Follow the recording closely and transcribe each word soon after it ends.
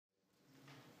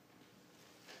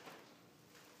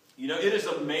You know, it is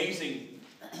amazing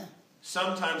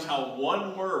sometimes how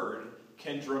one word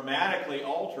can dramatically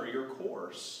alter your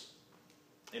course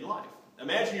in life.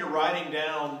 Imagine you're riding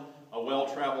down a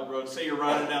well-traveled road. Say you're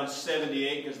riding down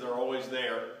 78 because they're always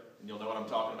there, and you'll know what I'm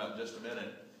talking about in just a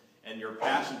minute. And your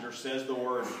passenger says the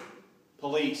word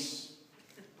police.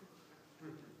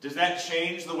 Does that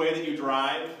change the way that you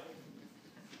drive?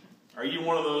 Are you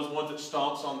one of those ones that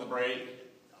stomps on the brake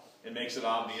and makes it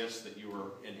obvious that you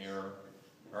were in error?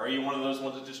 Or are you one of those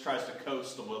ones that just tries to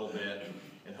coast a little bit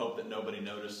and hope that nobody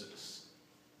notices?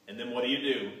 And then what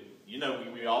do? You know,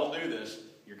 we all do this.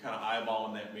 You're kind of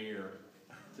eyeballing that mirror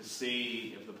to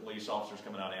see if the police officer's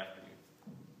coming out after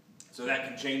you. So that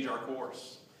can change our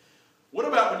course. What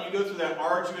about when you go through that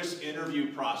arduous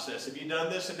interview process? Have you done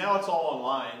this? And now it's all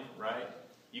online, right?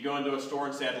 You go into a store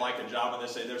and say, I'd like a job, and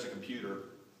they say, there's a computer.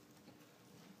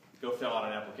 Go fill out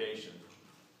an application.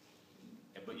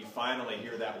 But you finally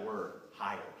hear that word,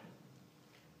 hired.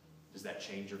 Does that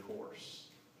change your course?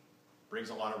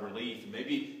 Brings a lot of relief,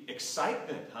 maybe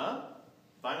excitement, huh?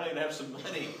 Finally going to have some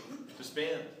money to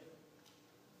spend.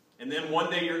 And then one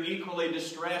day you're equally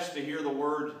distressed to hear the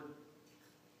word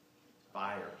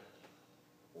fired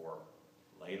or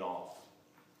laid off.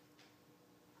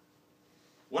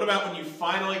 What about when you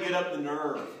finally get up the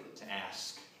nerve to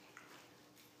ask?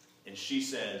 And she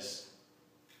says,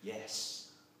 yes.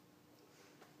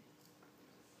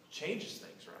 Changes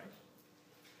things, right?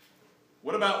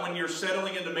 What about when you're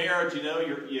settling into marriage? You know,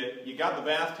 you got the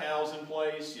bath towels in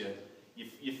place.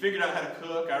 You figured out how to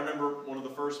cook. I remember one of the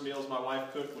first meals my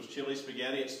wife cooked was chili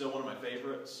spaghetti. It's still one of my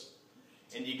favorites.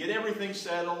 And you get everything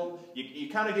settled. You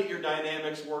kind of get your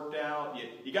dynamics worked out.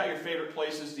 You got your favorite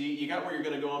places to eat. You got where you're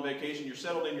going to go on vacation. You're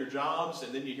settled in your jobs.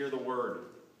 And then you hear the word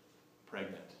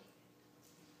pregnant.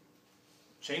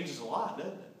 Changes a lot,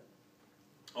 doesn't it?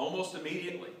 Almost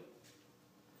immediately.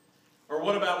 Or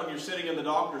what about when you're sitting in the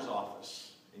doctor's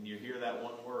office and you hear that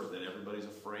one word that everybody's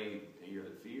afraid to hear?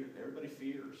 Everybody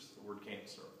fears the word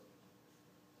cancer.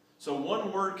 So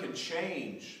one word can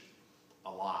change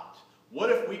a lot. What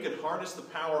if we could harness the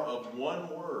power of one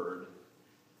word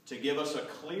to give us a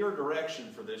clear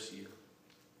direction for this year?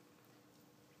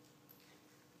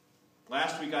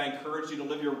 Last week I encouraged you to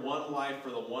live your one life for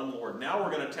the one Lord. Now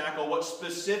we're going to tackle what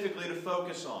specifically to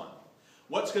focus on.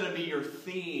 What's going to be your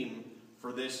theme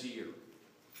for this year?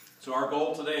 So our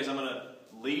goal today is I'm going to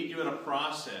lead you in a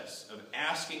process of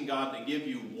asking God to give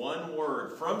you one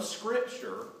word from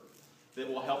Scripture that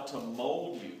will help to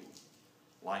mold you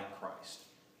like Christ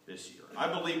this year.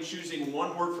 I believe choosing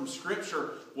one word from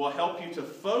Scripture will help you to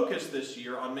focus this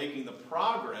year on making the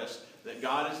progress that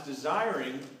God is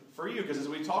desiring for you. Because as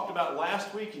we talked about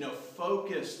last week, you know,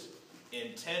 focused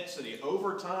intensity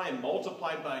over time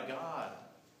multiplied by God,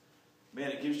 man,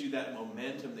 it gives you that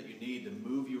momentum that you need to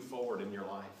move you forward in your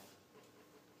life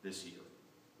this year.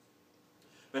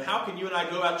 But how can you and I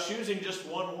go about choosing just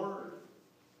one word?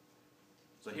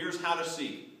 So here's how to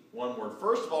seek one word.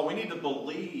 First of all, we need to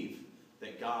believe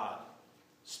that God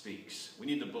speaks. We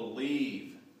need to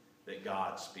believe that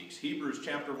God speaks. Hebrews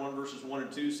chapter 1 verses 1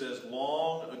 and 2 says,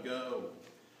 long ago,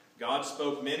 God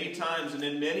spoke many times and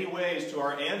in many ways to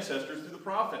our ancestors through the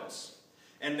prophets.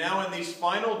 And now in these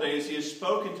final days, He has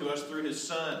spoken to us through His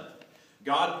Son.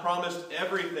 God promised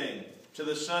everything to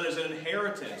the Son as an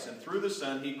inheritance, and through the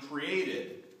Son, He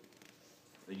created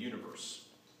the universe.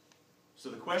 So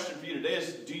the question for you today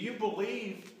is, do you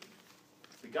believe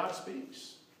that God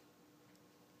speaks?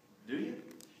 Do you?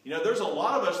 You know, there's a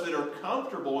lot of us that are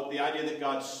comfortable with the idea that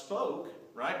God spoke,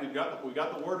 right? We've got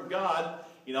the Word of God.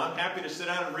 You know, I'm happy to sit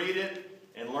down and read it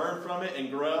and learn from it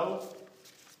and grow.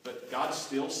 But God's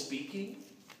still speaking?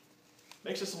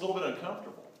 Makes us a little bit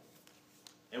uncomfortable.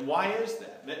 And why is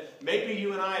that? Maybe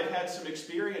you and I have had some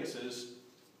experiences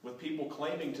with people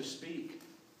claiming to speak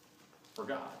for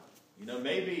God. You know,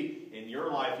 maybe in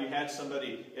your life you had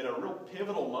somebody at a real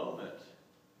pivotal moment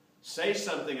say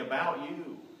something about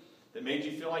you that made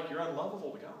you feel like you're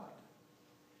unlovable to God.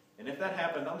 And if that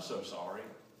happened, I'm so sorry.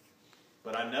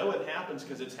 But I know it happens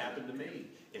because it's happened to me.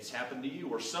 It's happened to you.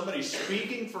 Where somebody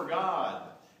speaking for God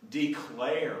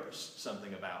declares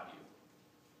something about you.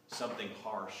 Something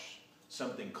harsh.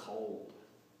 Something cold.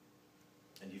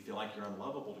 And you feel like you're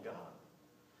unlovable to God.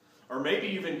 Or maybe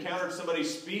you've encountered somebody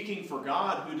speaking for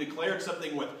God who declared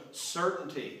something with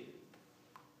certainty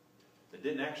that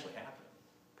didn't actually happen.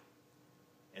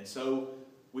 And so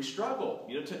we struggle,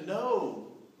 you know, to know,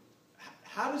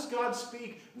 how does God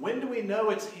speak? When do we know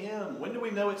it's Him? When do we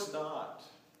know it's not?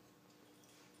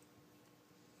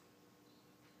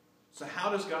 So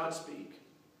how does God speak?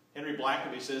 Henry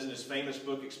Blackaby says in his famous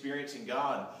book, Experiencing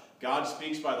God, God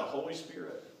speaks by the Holy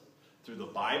Spirit through the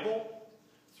Bible,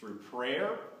 through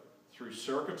prayer, through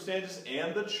circumstances,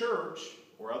 and the church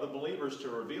or other believers to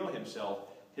reveal himself,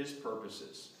 his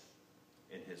purposes,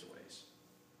 and his ways.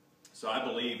 So I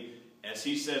believe, as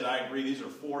he said, I agree, these are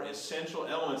 4 essential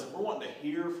elements. If we're wanting to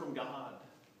hear from God,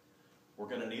 we're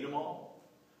going to need them all.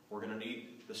 We're going to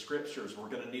need the Scriptures. We're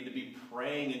going to need to be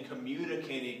praying and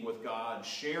communicating with God,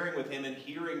 sharing with him and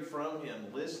hearing from him,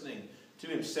 listening to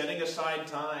him, setting aside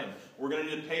time. We're going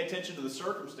to need to pay attention to the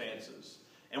circumstances.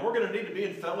 And we're going to need to be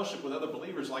in fellowship with other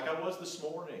believers like I was this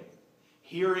morning,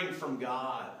 hearing from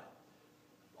God.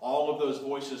 All of those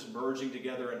voices merging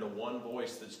together into one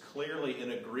voice that's clearly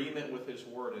in agreement with his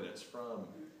word, and it's from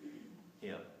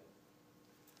him.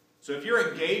 So if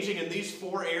you're engaging in these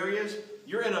 4 areas,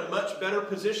 you're in a much better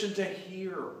position to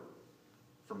hear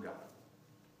from God.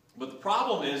 But the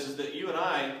problem is that you and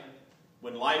I,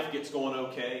 when life gets going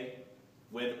okay,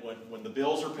 when the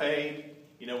bills are paid,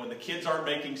 when the kids aren't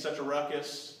making such a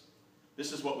ruckus,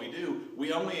 this is what we do.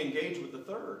 We only engage with the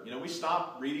third. We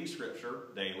stop reading Scripture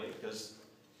daily because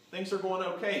things are going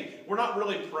okay. We're not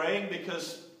really praying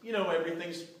because,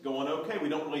 everything's going okay. We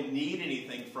don't really need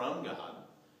anything from God.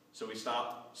 So we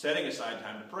stop setting aside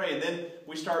time to pray. And then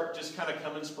we start just kind of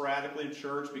coming sporadically to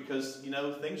church because,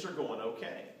 things are going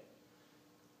okay.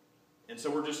 And so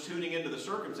we're just tuning into the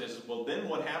circumstances. Well, then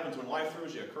what happens when life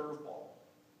throws you a curveball?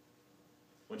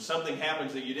 When something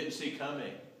happens that you didn't see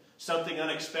coming. Something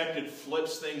unexpected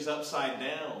flips things upside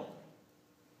down.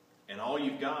 And all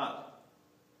you've got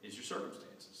is your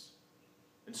circumstances.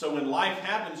 And so when life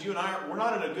happens, you and I, we're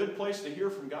not in a good place to hear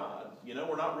from God.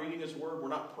 We're not reading his word. We're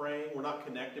not praying. We're not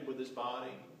connected with his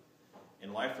body.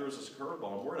 And life throws us a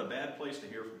curveball. And we're in a bad place to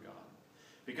hear from God.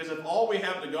 Because if all we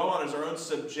have to go on is our own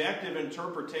subjective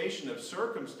interpretation of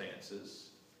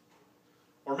circumstances,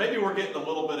 or maybe we're getting a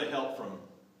little bit of help from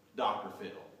Dr.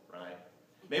 Phil, right?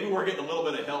 Maybe we're getting a little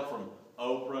bit of help from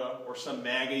Oprah or some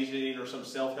magazine or some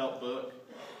self-help book.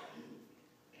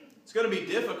 It's going to be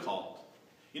difficult.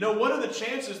 What are the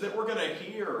chances that we're going to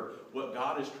hear what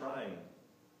God is trying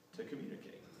to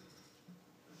communicate?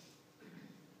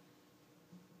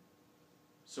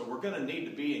 So we're going to need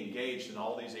to be engaged in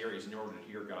all these areas in order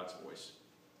to hear God's voice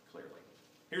clearly.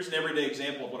 Here's an everyday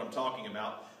example of what I'm talking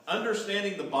about.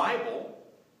 Understanding the Bible,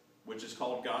 which is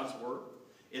called God's Word,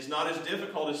 is not as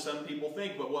difficult as some people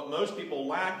think, but what most people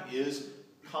lack is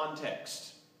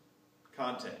context.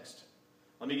 Context.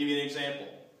 Let me give you an example.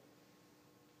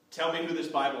 Tell me who this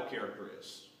Bible character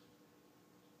is.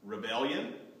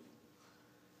 Rebellion,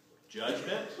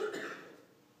 judgment,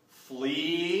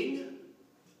 fleeing,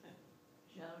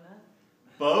 Jonah,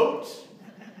 boat,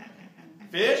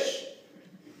 fish,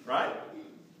 right?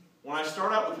 When I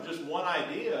start out with just one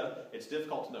idea, it's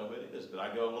difficult to know who it is, but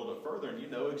I go a little bit further and you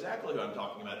know exactly who I'm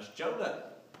talking about. It's Jonah.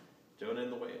 Jonah in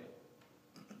the whale.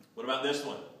 What about this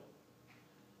one?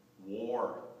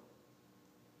 War,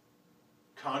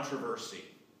 controversy,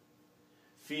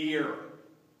 fear,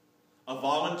 a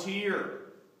volunteer,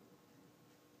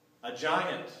 a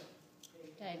giant.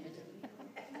 David.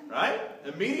 Right?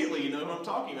 Immediately you know who I'm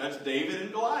talking about. It's David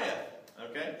and Goliath.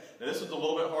 Okay? Now this one's a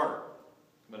little bit harder.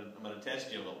 I'm going to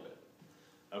test you a little bit.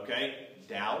 Okay?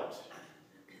 Doubt.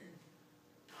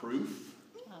 Proof.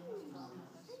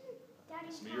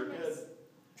 Some of you are good.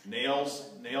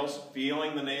 Nails,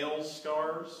 feeling the nails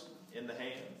scars in the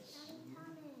hands.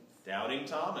 Doubting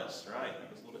Thomas. Right.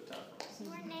 He was a little bit tougher.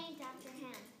 We're named after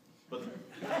him. But,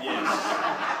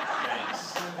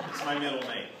 yes. Thanks. It's my middle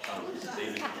name, Thomas.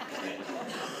 David.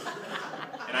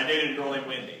 And I dated a girl named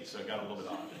Wendy, so it got a little bit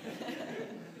odd.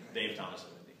 Dave, Thomas,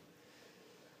 and Wendy.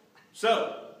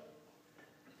 So,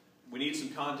 we need some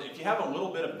content. If you have a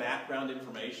little bit of background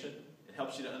information, it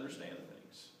helps you to understand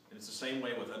things. And it's the same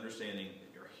way with understanding that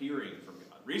you're hearing from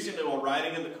God. Recently, while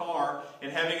riding in the car and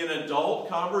having an adult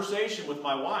conversation with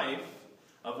my wife,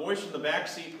 a voice from the back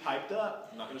seat piped up.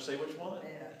 I'm not going to say which one.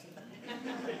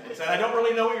 It said, I don't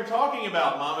really know what you're talking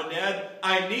about, Mom and Dad.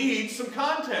 I need some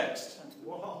context.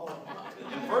 Whoa.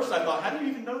 And first I thought, how do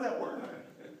you even know that word?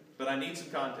 But I need some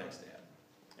context, Dad.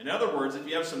 In other words, if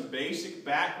you have some basic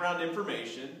background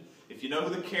information, if you know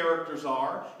who the characters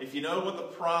are, if you know what the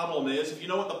problem is, if you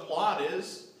know what the plot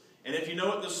is, and if you know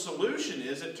what the solution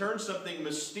is, it turns something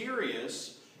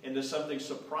mysterious into something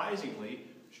surprisingly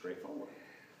straightforward.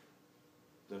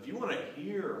 So if you want to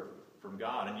hear from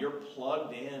God and you're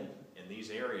plugged in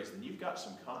these areas, then you've got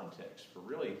some context for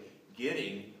really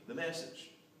getting the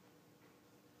message.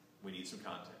 We need some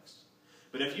context.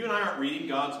 But if you and I aren't reading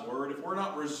God's Word, if we're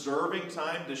not reserving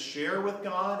time to share with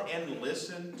God and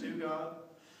listen to God,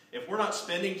 if we're not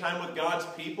spending time with God's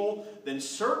people, then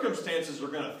circumstances are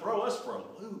going to throw us for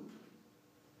a loop.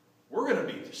 We're going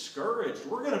to be discouraged.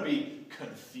 We're going to be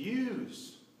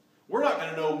confused. We're not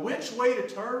going to know which way to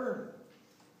turn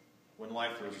when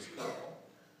life throws us a curveball.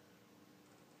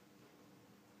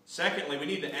 Secondly, we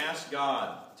need to ask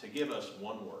God to give us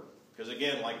one word. Because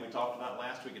again, like we talked about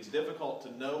last week, it's difficult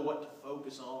to know what to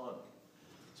focus on.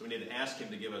 So we need to ask Him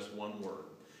to give us one word.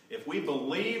 If we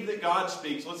believe that God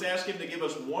speaks, let's ask Him to give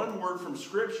us one word from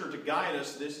Scripture to guide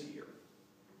us this year.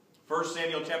 1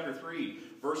 Samuel chapter 3,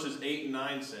 verses 8 and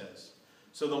 9 says,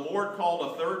 "So the Lord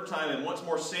called a third time, and once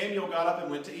more Samuel got up and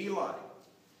went to Eli.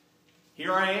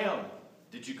 'Here I am.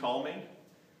 Did you call me?'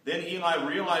 Then Eli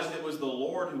realized it was the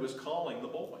Lord who was calling the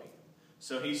boy.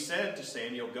 So he said to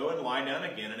Samuel, 'Go and lie down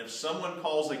again, and if someone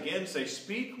calls again, say,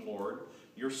 "Speak, Lord,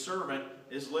 your servant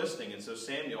is listening." And so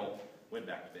Samuel went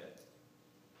back to bed."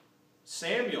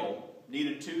 Samuel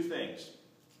needed two things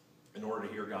in order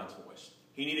to hear God's voice.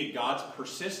 He needed God's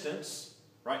persistence,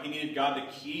 right? He needed God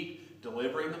to keep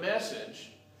delivering the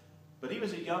message. But he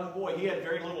was a young boy. He had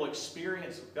very little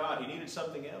experience with God. He needed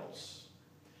something else.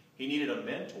 He needed a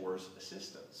mentor's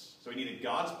assistance. So he needed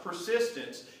God's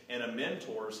persistence and a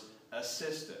mentor's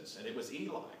assistance. And it was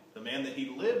Eli, the man that he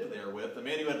lived there with, the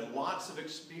man who had lots of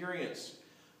experience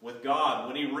with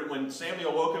God. When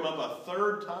Samuel woke him up a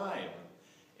third time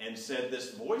and said,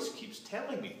 "This voice keeps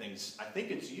telling me things, I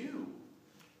think it's you,"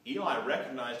 Eli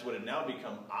recognized what had now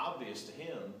become obvious to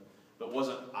him, but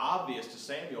wasn't obvious to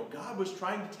Samuel. God was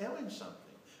trying to tell him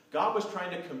something. God was trying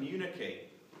to communicate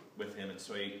with him, and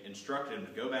so he instructed him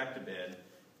to go back to bed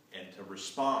and to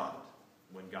respond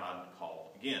when God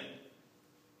called again.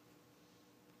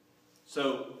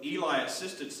 So Eli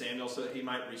assisted Samuel so that he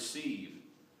might receive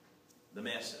the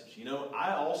message. You know,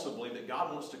 I also believe that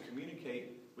God wants to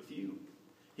communicate with you.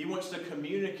 He wants to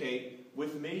communicate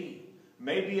with me.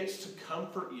 Maybe it's to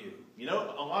comfort you. You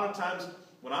know, a lot of times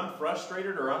when I'm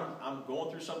frustrated or I'm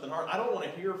going through something hard, I don't want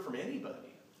to hear from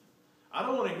anybody. I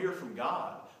don't want to hear from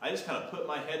God. I just kind of put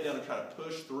my head down and try to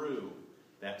push through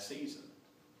that season.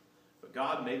 But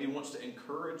God maybe wants to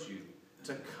encourage you,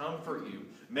 to comfort you.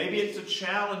 Maybe it's to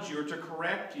challenge you or to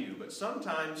correct you. But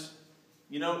sometimes,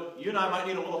 you know, you and I might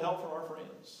need a little help from our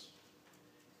friends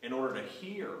in order to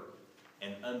hear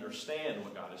and understand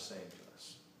what God is saying to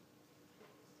us.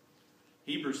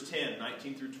 Hebrews 10,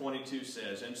 19 through 22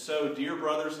 says, "And so, dear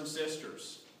brothers and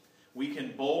sisters, we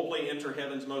can boldly enter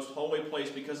heaven's most holy place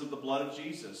because of the blood of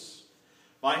Jesus.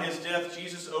 By his death,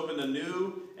 Jesus opened a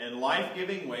new and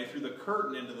life-giving way through the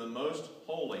curtain into the most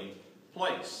holy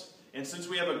place. And since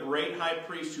we have a great high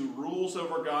priest who rules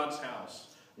over God's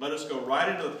house, let us go right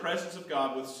into the presence of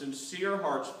God with sincere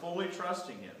hearts, fully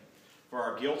trusting him. For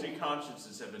our guilty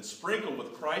consciences have been sprinkled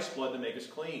with Christ's blood to make us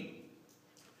clean,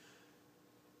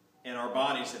 and our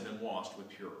bodies have been washed with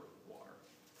pure water."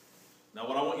 Now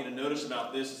what I want you to notice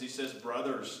about this is he says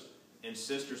brothers and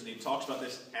sisters, and he talks about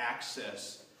this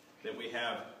access that we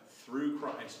have through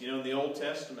Christ. You know, in the Old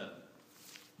Testament,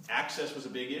 access was a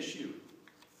big issue.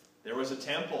 There was a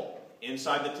temple.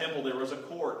 Inside the temple there was a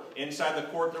court. Inside the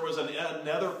court there was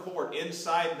another court.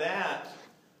 Inside that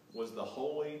was the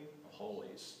Holy of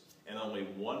Holies. And only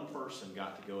one person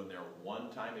got to go in there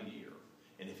one time a year.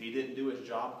 And if he didn't do his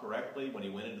job correctly when he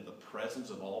went into the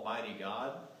presence of Almighty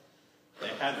God, they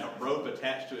had a rope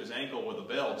attached to his ankle with a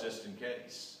bell just in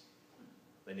case.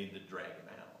 They needed to drag him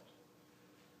out.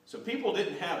 So people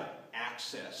didn't have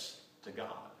access to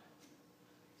God.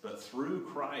 But through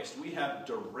Christ, we have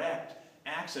direct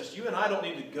access. You and I don't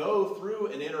need to go through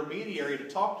an intermediary to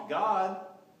talk to God.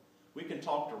 We can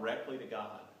talk directly to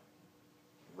God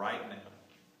right now.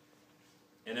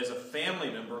 And as a family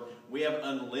member, we have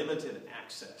unlimited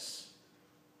access.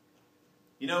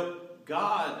 You know,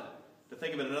 God, to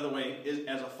think of it another way, is,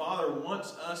 as a father,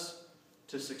 wants us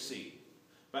to succeed.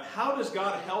 But how does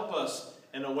God help us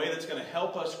in a way that's going to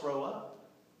help us grow up?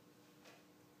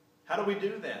 How do we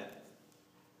do that?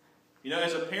 You know,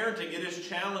 as a parenting, it is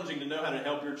challenging to know how to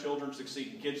help your children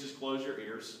succeed. And kids, just close your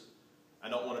ears. I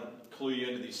don't want to clue you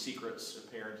into these secrets of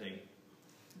parenting.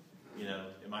 You know,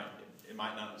 it might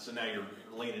not. So now you're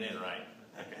leaning in, right?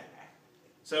 Okay.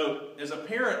 So, as a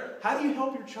parent, how do you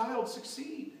help your child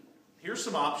succeed? Here's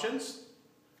some options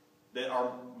that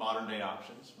are modern day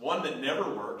options. One that never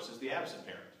works is the absent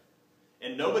parent.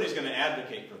 And nobody's going to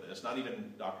advocate for this, not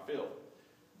even Dr. Phil.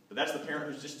 But that's the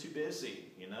parent who's just too busy,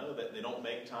 you know, that they don't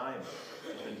make time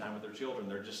to spend time with their children.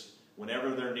 They're just, whenever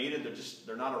they're needed,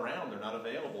 they're not around, they're not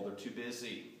available, they're too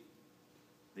busy.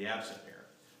 The absent parent.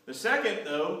 The second,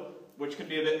 though, which can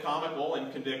be a bit comical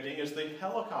and convicting, is the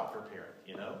helicopter parent,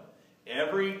 you know.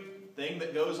 Everything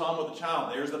that goes on with the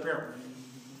child, there's the parent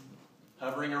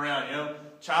hovering around, you know.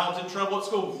 Child's in trouble at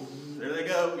school, there they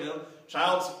go, you know.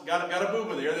 Child's got a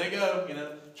boo-boo, there they go, you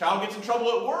know. Child gets in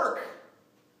trouble at work.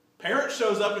 Parent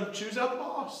shows up and chews out the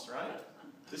boss. boss, right?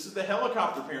 This is the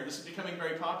helicopter parent. This is becoming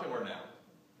very popular now.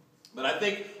 But I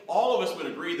think all of us would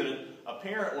agree that a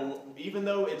parent, even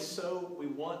though it's so we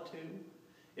want to,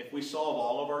 if we solve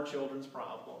all of our children's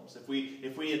problems, if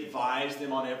we advise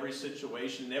them on every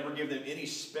situation, never give them any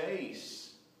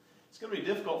space, it's going to be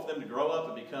difficult for them to grow up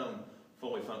and become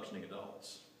fully functioning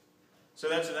adults. So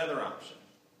that's another option.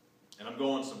 And I'm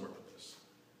going somewhere with this.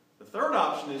 The third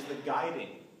option is the guiding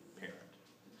parent.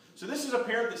 So this is a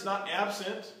parent that's not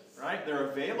absent, right? They're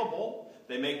available.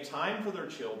 They make time for their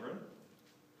children.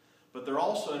 But they're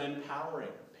also an empowering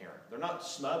parent. They're not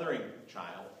smothering the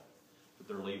child, but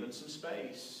they're leaving some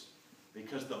space.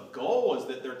 Because the goal is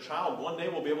that their child one day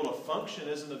will be able to function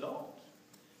as an adult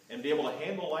and be able to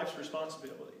handle life's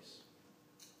responsibilities.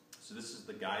 So this is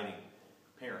the guiding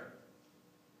parent.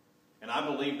 And I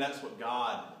believe that's what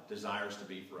God desires to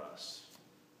be for us.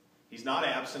 He's not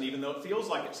absent, even though it feels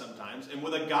like it sometimes. And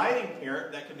with a guiding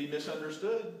parent, that can be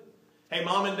misunderstood. Hey,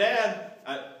 Mom and Dad,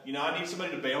 I need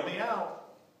somebody to bail me out.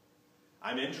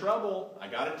 I'm in trouble. I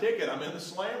got a ticket. I'm in the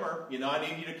slammer. I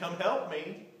need you to come help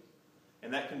me.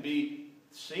 And that can be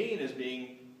seen as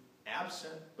being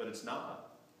absent, but it's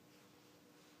not.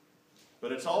 But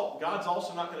God's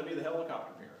also not going to be the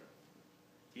helicopter parent.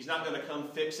 He's not going to come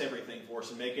fix everything for us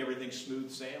and make everything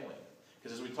smooth sailing.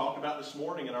 Because as we talked about this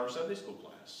morning in our Sunday school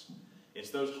class, it's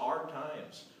those hard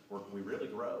times where we really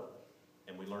grow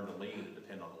and we learn to lean and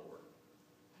depend on the Lord.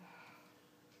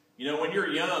 When you're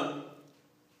young,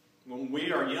 when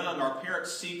we are young, our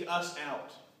parents seek us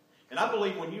out. And I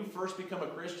believe when you first become a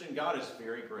Christian, God is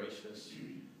very gracious,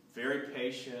 very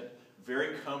patient,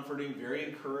 very comforting, very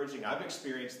encouraging. I've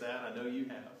experienced that. I know you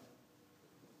have.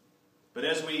 But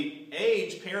as we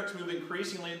age, parents move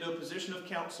increasingly into a position of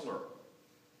counselor.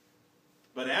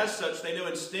 But as such, they know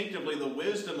instinctively the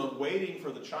wisdom of waiting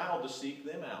for the child to seek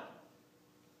them out.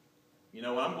 When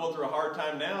I'm going through a hard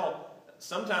time now,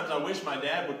 sometimes I wish my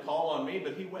dad would call on me,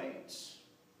 but he waits.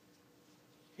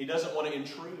 He doesn't want to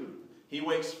intrude. He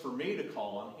waits for me to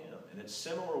call on him. And it's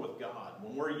similar with God.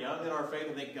 When we're young in our faith,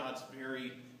 I think God's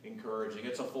very encouraging.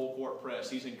 It's a full court press.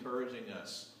 He's encouraging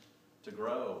us to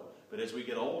grow. But as we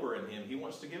get older in him, he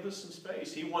wants to give us some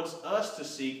space. He wants us to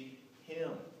seek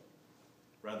him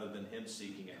rather than him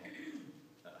seeking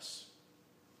out us.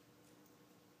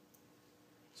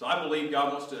 So I believe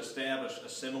God wants to establish a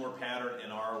similar pattern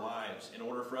in our lives in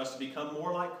order for us to become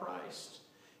more like Christ.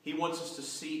 He wants us to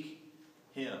seek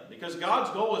him. Because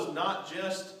God's goal is not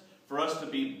just for us to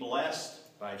be blessed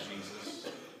by Jesus,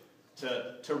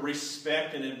 to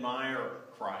respect and admire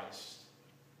Christ,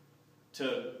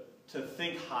 to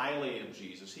think highly of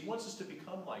Jesus. He wants us to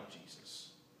become like Jesus.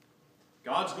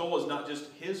 God's goal is not just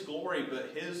his glory,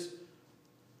 but his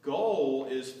goal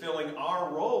is filling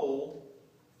our role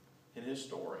in his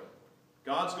story.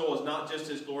 God's goal is not just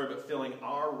his glory, but filling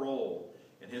our role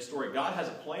in his story. God has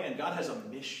a plan. God has a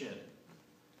mission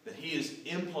that he is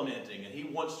implementing, and he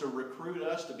wants to recruit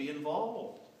us to be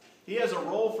involved. He has a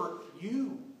role for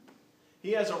you.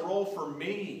 He has a role for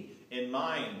me and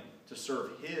mine to serve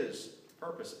his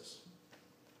purposes.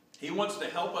 He wants to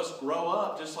help us grow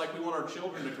up just like we want our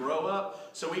children to grow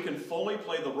up so we can fully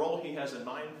play the role he has in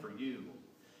mind for you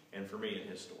and for me in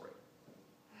his story.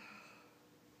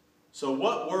 So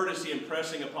what word is he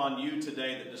impressing upon you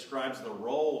today that describes the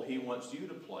role he wants you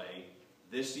to play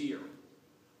this year?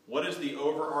 What is the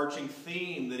overarching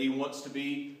theme that he wants to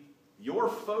be your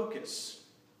focus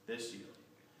this year?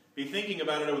 Be thinking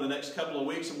about it over the next couple of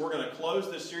weeks, and we're going to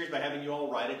close this series by having you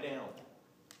all write it down.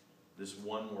 This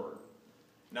one word.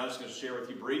 Now I'm just going to share with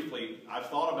you briefly. I've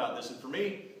thought about this, and for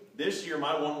me, this year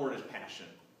my one word is passion.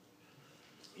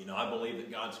 I believe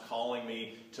that God's calling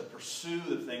me to pursue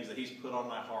the things that he's put on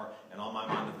my heart and on my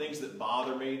mind, the things that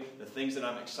bother me, the things that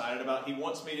I'm excited about. He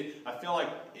wants me to, I feel like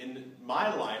in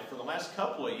my life, for the last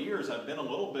couple of years, I've been a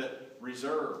little bit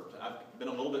reserved. I've been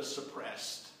a little bit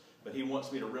suppressed. But he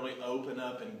wants me to really open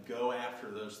up and go after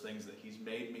those things that he's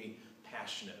made me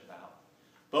passionate about.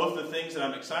 Both the things that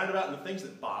I'm excited about and the things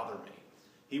that bother me.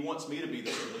 He wants me to be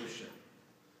the solution.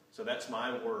 So that's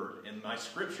my word. And my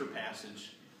scripture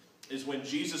passage is when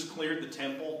Jesus cleared the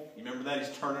temple. You remember that?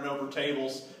 He's turning over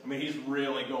tables. He's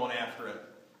really going after it.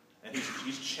 And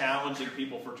he's challenging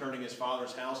people for turning his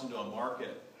Father's house into a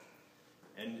market.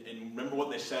 And remember what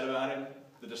they said about him?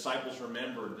 The disciples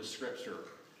remembered the scripture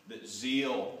that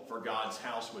zeal for God's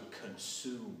house would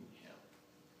consume him.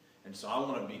 And so I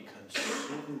want to be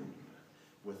consumed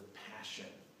with passion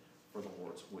for the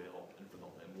Lord's will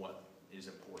and what is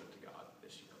important to God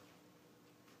this year.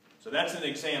 So that's an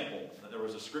example. There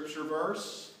was a scripture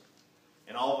verse,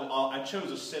 and I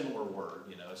chose a similar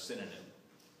word, a synonym,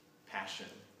 passion.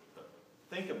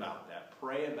 Think about that.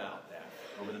 Pray about that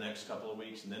over the next couple of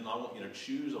weeks. And then I want you to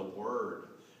choose a word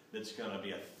that's going to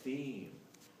be a theme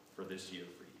for this year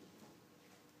for you.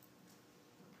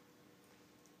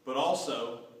 But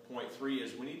also, point 3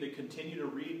 is we need to continue to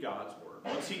read God's word.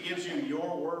 Once he gives you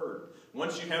your word,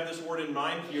 once you have this word in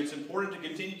mind for you, it's important to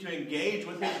continue to engage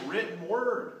with his written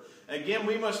word. Again,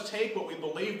 we must take what we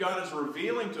believe God is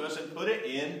revealing to us and put it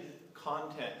in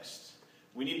context.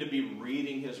 We need to be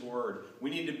reading his word. We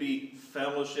need to be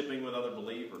fellowshipping with other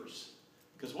believers.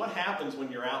 Because what happens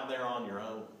when you're out there on your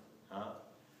own?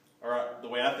 Or the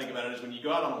way I think about it is when you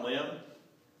go out on a limb,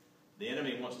 the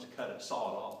enemy wants to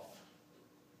saw it off.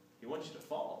 He wants you to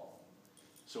fall.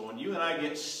 So when you and I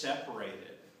get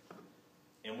separated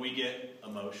and we get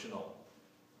emotional,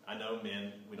 I know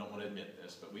men, we don't want to admit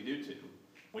this, but we do too.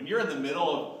 When you're in the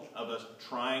middle of a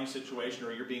trying situation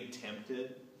or you're being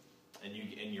tempted and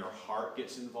your heart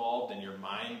gets involved and your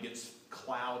mind gets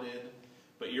clouded,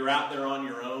 but you're out there on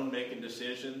your own making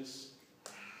decisions,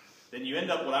 then you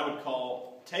end up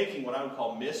taking what I would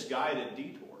call misguided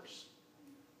detours.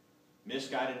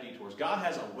 Misguided detours. God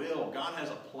has a will. God has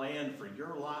a plan for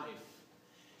your life.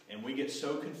 And we get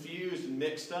so confused and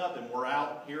mixed up, and we're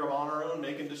out here on our own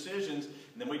making decisions, and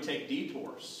then we take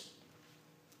detours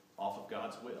off of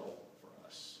God's will for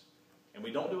us. And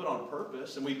we don't do it on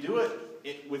purpose, and we do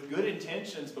it with good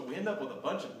intentions, but we end up with a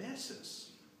bunch of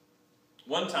messes.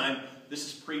 One time, this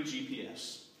is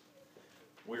pre-GPS.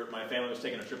 My family was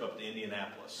taking a trip up to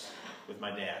Indianapolis with my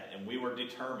dad, and we were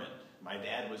determined. My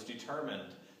dad was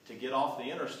determined to get off the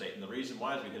interstate, and the reason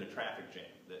why is we hit a traffic jam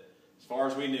that, as far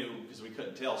as we knew, because we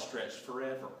couldn't tell, stretched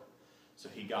forever. So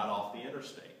he got off the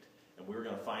interstate, and we were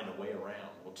going to find a way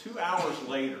around. Well, 2 hours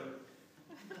later,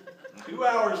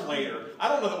 I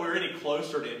don't know that we were any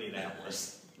closer to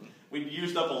Indianapolis. We'd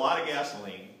used up a lot of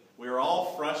gasoline. We were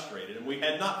all frustrated, and we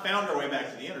had not found our way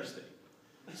back to the interstate.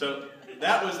 So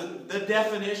that was the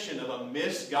definition of a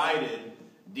misguided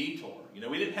detour.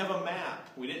 We didn't have a map.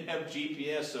 We didn't have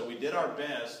GPS, so we did our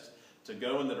best to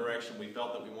go in the direction we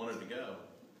felt that we wanted to go.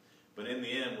 But in the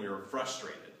end, we were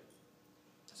frustrated.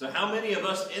 So how many of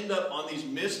us end up on these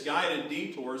misguided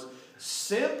detours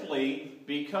simply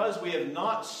because we have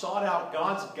not sought out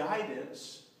God's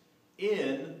guidance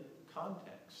in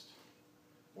context?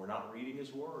 We're not reading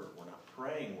his word. We're not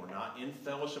praying. We're not in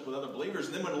fellowship with other believers.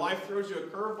 And then when life throws you a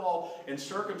curveball and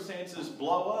circumstances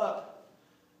blow up,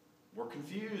 we're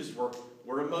confused.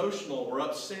 We're emotional. We're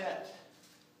upset.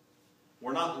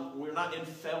 We're not in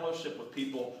fellowship with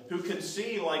people who can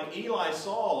see, like Eli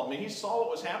saw. I mean, he saw what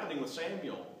was happening with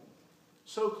Samuel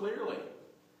so clearly.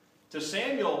 To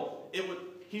Samuel,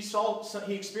 he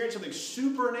experienced something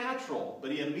supernatural,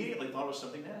 but he immediately thought it was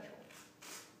something natural.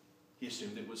 He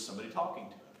assumed it was somebody talking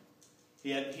to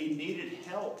him. He needed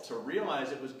help to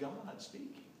realize it was God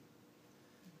speaking.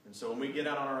 And so when we get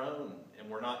out on our own and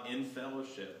we're not in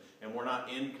fellowship and we're not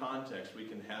in context, we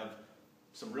can have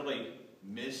some really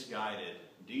misguided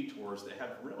detours that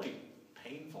have really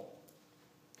painful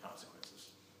consequences.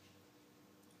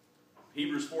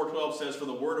 Hebrews 4:12 says, "For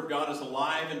the word of God is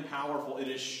alive and powerful. It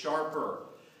is sharper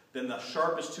than the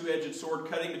sharpest two-edged sword,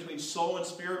 cutting between soul and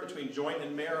spirit, between joint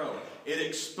and marrow. It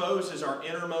exposes our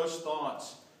innermost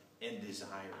thoughts and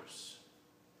desires."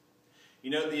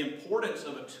 The importance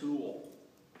of a tool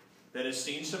that has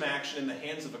seen some action in the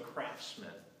hands of a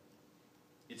craftsman,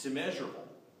 it's immeasurable.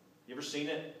 You ever seen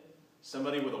it?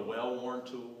 Somebody with a well-worn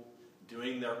tool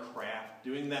doing their craft,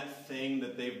 doing that thing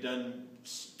that they've done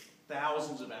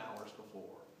thousands of hours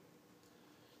before.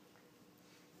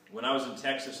 When I was in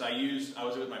Texas, I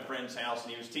was at my friend's house,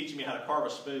 and he was teaching me how to carve a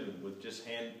spoon with just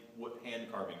hand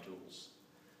carving tools.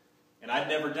 And I'd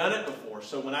never done it before,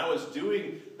 so when I was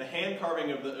doing the hand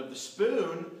carving of the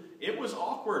spoon, it was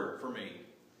awkward for me.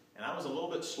 And I was a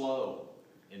little bit slow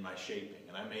in my shaping,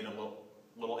 and I made a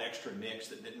little extra nicks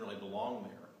that didn't really belong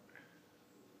there.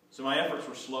 So my efforts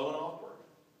were slow and awkward.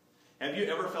 Have you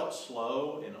ever felt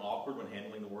slow and awkward when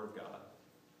handling the Word of God?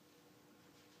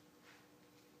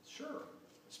 Sure.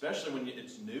 Especially when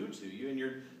it's new to you, and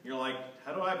you're like,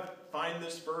 how do I find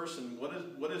this verse, and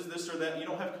what is this or that? You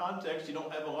don't have context, you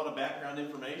don't have a lot of background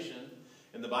information,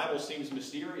 and the Bible seems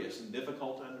mysterious and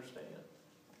difficult to understand.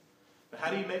 But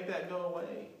how do you make that go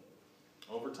away?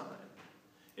 Over time.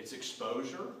 It's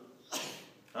exposure,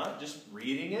 just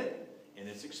reading it, and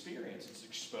it's experience. It's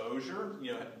exposure,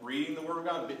 reading the Word of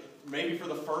God. Maybe for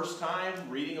the first time,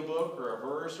 reading a book or a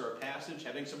verse or a passage,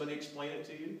 having somebody explain it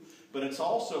to you. But it's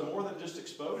also more than just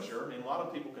exposure. I mean, a lot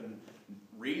of people can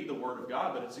read the Word of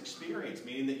God, but it's experience,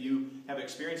 meaning that you have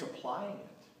experience applying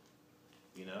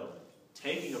it.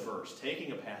 Taking a verse,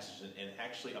 taking a passage, and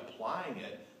actually applying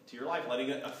it to your life, letting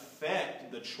it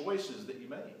affect the choices that you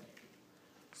make.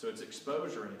 So it's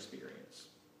exposure and experience.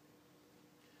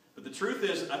 But the truth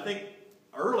is, I think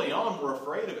early on we're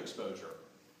afraid of exposure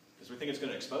because we think it's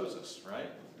going to expose us, right?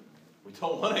 We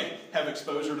don't want to have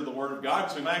exposure to the Word of God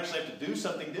because we might actually have to do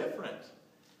something different.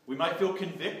 We might feel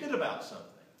convicted about something.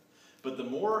 But the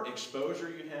more exposure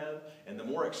you have and the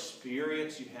more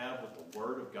experience you have with the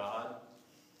Word of God,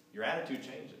 your attitude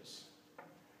changes.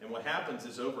 And what happens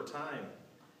is over time,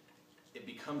 it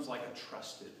becomes like a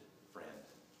trusted friend.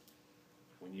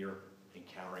 When you're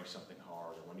encountering something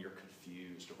hard, or when you're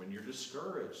confused, or when you're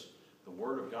discouraged, the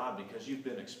Word of God, because you've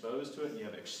been exposed to it and you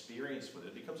have experience with it,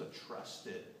 it becomes a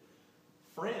trusted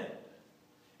friend.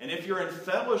 And if you're in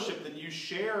fellowship, then you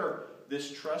share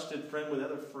this trusted friend with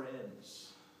other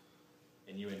friends,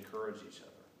 and you encourage each other.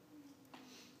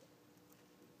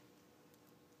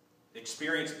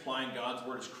 Experience applying God's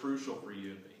Word is crucial for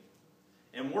you and me.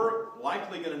 And we're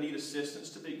likely going to need assistance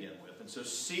to begin with. And so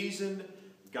seasoned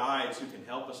guides who can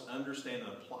help us understand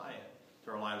and apply it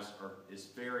to our lives is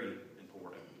very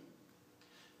important.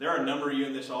 There are a number of you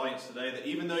in this audience today that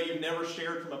even though you've never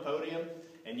shared from a podium,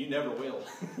 and you never will,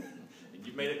 and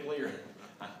you've made it clear,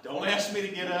 don't ask me to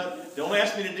get up, don't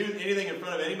ask me to do anything in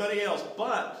front of anybody else,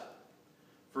 but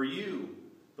for you,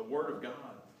 the Word of God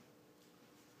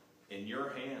in your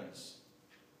hands,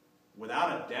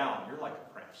 without a doubt, you're like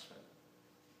a craftsman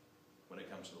when it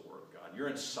comes to the Word of God. Your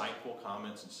insightful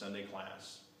comments in Sunday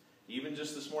class, even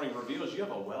just this morning, reveals you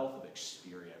have a wealth of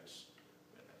experience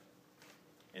with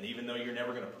it. And even though you're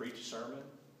never going to preach a sermon,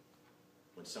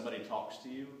 when somebody talks to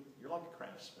you, you're like a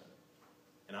craftsman.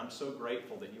 And I'm so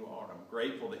grateful that you are. I'm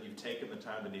grateful that you've taken the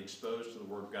time to be exposed to the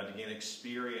Word of God, to gain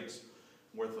experience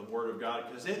with the Word of God,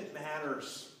 because it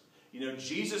matters. You know,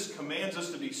 Jesus commands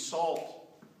us to be salt.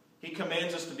 He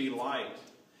commands us to be light.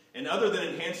 And other than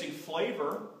enhancing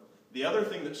flavor, the other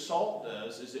thing that salt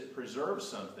does is it preserves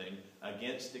something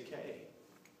against decay.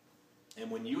 And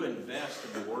when you invest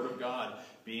in the Word of God,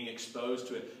 being exposed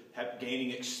to it,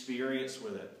 gaining experience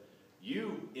with it,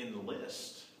 you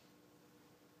enlist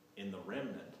in the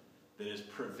remnant that is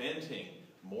preventing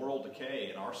moral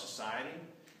decay in our society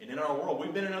and in our world.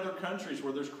 We've been in other countries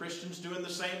where there's Christians doing the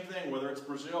same thing, whether it's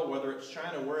Brazil, whether it's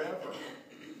China, wherever.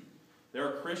 There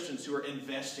are Christians who are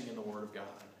investing in the Word of God.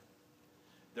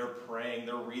 They're praying,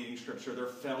 they're reading Scripture, they're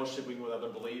fellowshipping with other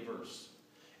believers.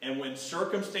 And when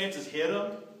circumstances hit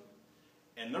them,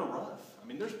 and they're rough. I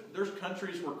mean, there's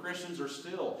countries where Christians are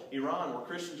still, Iran, where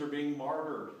Christians are being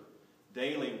martyred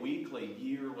daily, weekly,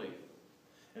 yearly.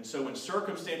 And so when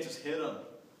circumstances hit them,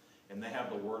 and they have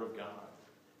the Word of God,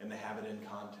 and they have it in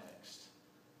context,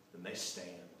 then they stand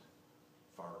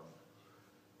firm,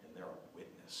 and they're a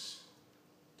witness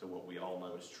to what we all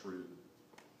know is true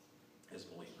as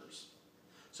believers.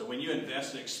 So when you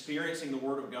invest in experiencing the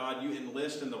Word of God, you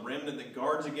enlist in the remnant that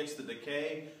guards against the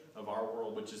decay of our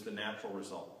world, which is the natural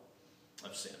result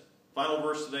of sin. Final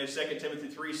verse today, 2 Timothy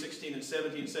 3:16 and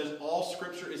 17 says, all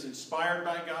Scripture is inspired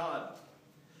by God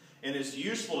and is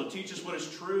useful to teach us what is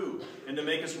true and to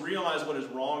make us realize what is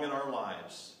wrong in our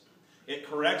lives. It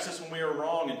corrects us when we are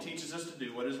wrong and teaches us to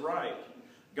do what is right.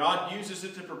 God uses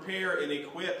it to prepare and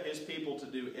equip His people to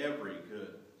do every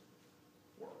good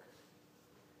work.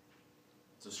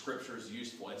 So Scripture is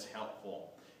useful, it's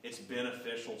helpful, it's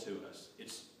beneficial to us.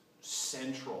 It's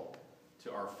central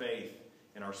to our faith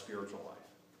and our spiritual life.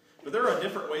 But there are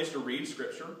different ways to read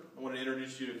Scripture. I want to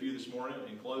introduce you to a few this morning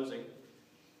in closing.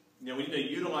 You know, we need to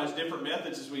utilize different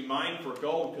methods as we mine for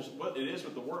gold, because what it is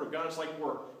with the Word of God, it's like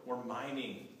we're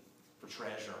mining for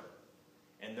treasure.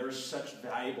 And there's such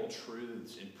valuable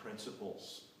truths and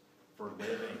principles for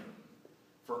living,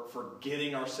 for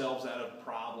getting ourselves out of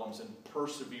problems and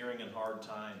persevering in hard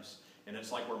times. And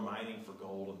it's like we're mining for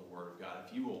gold in the Word of God.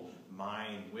 If you will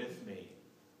mine with me,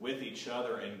 with each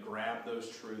other, and grab those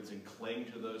truths and cling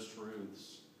to those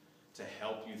truths to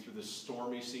help you through the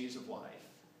stormy seas of life,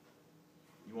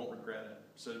 you won't regret it.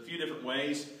 So a few different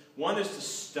ways. One is to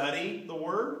study the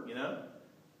Word, you know.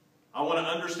 I want to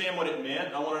understand what it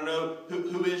meant. I want to know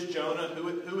who is Jonah,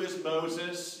 who is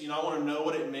Moses. You know, I want to know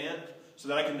what it meant so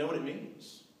that I can know what it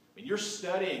means. I mean, you're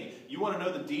studying. You want to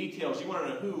know the details. You want to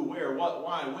know who, where, what,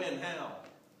 why, when, how.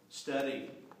 Study.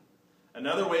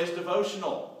 Another way is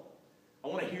devotional. I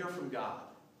want to hear from God.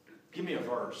 Give me a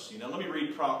verse. You know, let me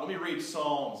read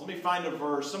Psalms. Let me find a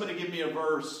verse. Somebody give me a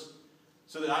verse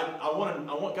so that I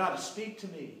want God to speak to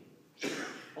me.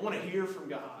 I want to hear from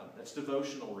God. That's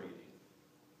devotional reading.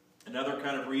 Another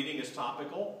kind of reading is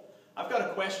topical. I've got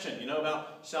a question, you know,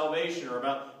 about salvation or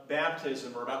about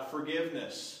baptism or about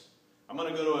forgiveness. I'm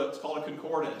going to go to it's called a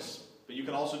concordance, but you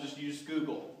can also just use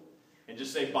Google and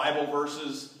just say Bible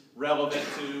verses relevant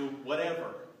to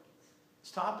whatever. It's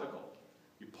topical.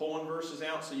 You're pulling verses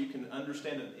out so you can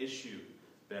understand an issue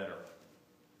better.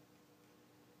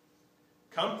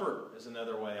 Comfort is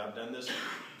another way. I've done this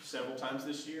several times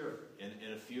this year.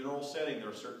 In a funeral setting, there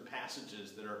are certain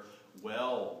passages that are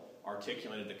well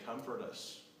articulated to comfort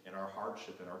us in our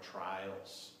hardship, in our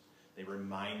trials. They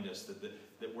remind us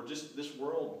that we're just, this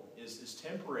world is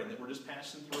temporary, and that we're just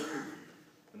passing through,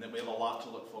 and that we have a lot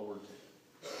to look forward to.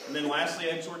 And then lastly,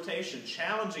 exhortation,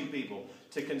 challenging people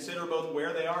to consider both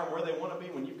where they are and where they want to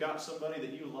be when you've got somebody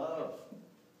that you love.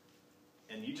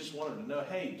 And you just want them to know,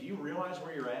 hey, do you realize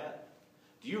where you're at?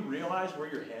 Do you realize where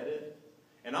you're headed?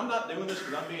 And I'm not doing this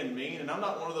because I'm being mean, and I'm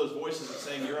not one of those voices that's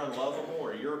saying you're unlovable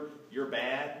or you're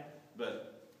bad.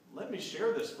 But let me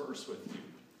share this verse with you.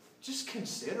 Just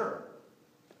consider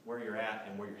where you're at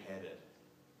and where you're headed.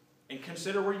 And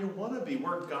consider where you want to be,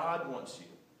 where God wants you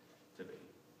to be.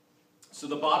 So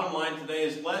the bottom line today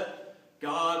is let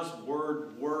God's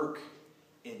word work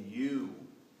in you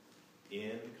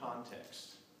in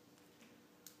context.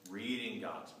 Reading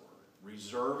God's word.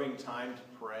 Reserving time to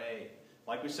pray.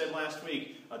 Like we said last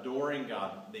week, adoring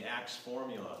God, the Acts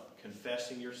formula.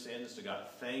 Confessing your sins to God.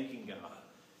 Thanking God.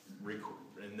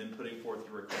 And then putting forth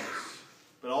your requests.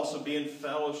 But also be in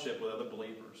fellowship with other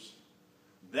believers.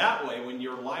 That way, when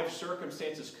your life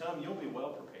circumstances come, you'll be well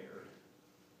prepared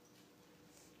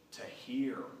to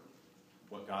hear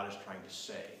what God is trying to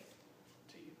say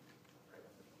to you.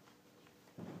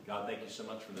 God, thank you so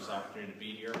much for this opportunity to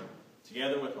be here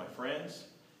together with my friends.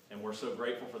 And we're so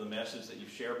grateful for the message that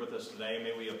you've shared with us today.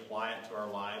 May we apply it to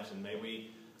our lives, and may we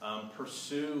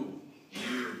pursue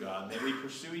you, God. May we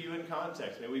pursue you in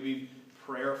context. May we be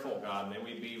prayerful, God. May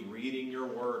we be reading your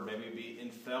word. May we be in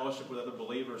fellowship with other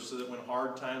believers so that when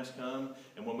hard times come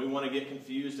and when we want to get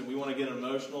confused and we want to get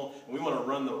emotional and we want to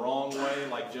run the wrong way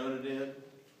like Jonah did,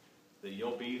 that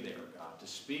you'll be there, God, to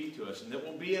speak to us, and that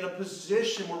we'll be in a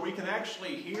position where we can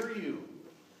actually hear you.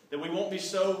 That we won't be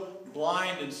so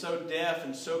blind and so deaf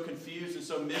and so confused and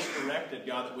so misdirected,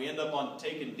 God, that we end up on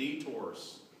taking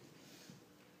detours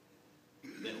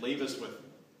that leave us with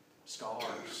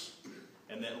scars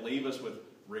and that leave us with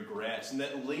regrets and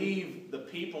that leave the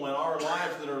people in our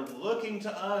lives that are looking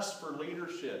to us for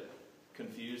leadership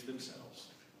confused themselves.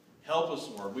 Help us,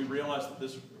 Lord. We realize that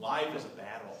this life is a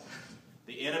battle.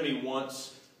 The enemy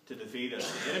wants to defeat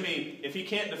us. The enemy, if he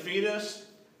can't defeat us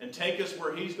and take us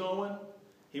where he's going,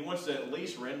 he wants to at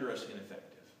least render us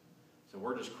ineffective. So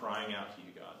we're just crying out to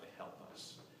you, God, to help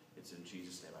us. It's in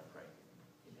Jesus' name I pray.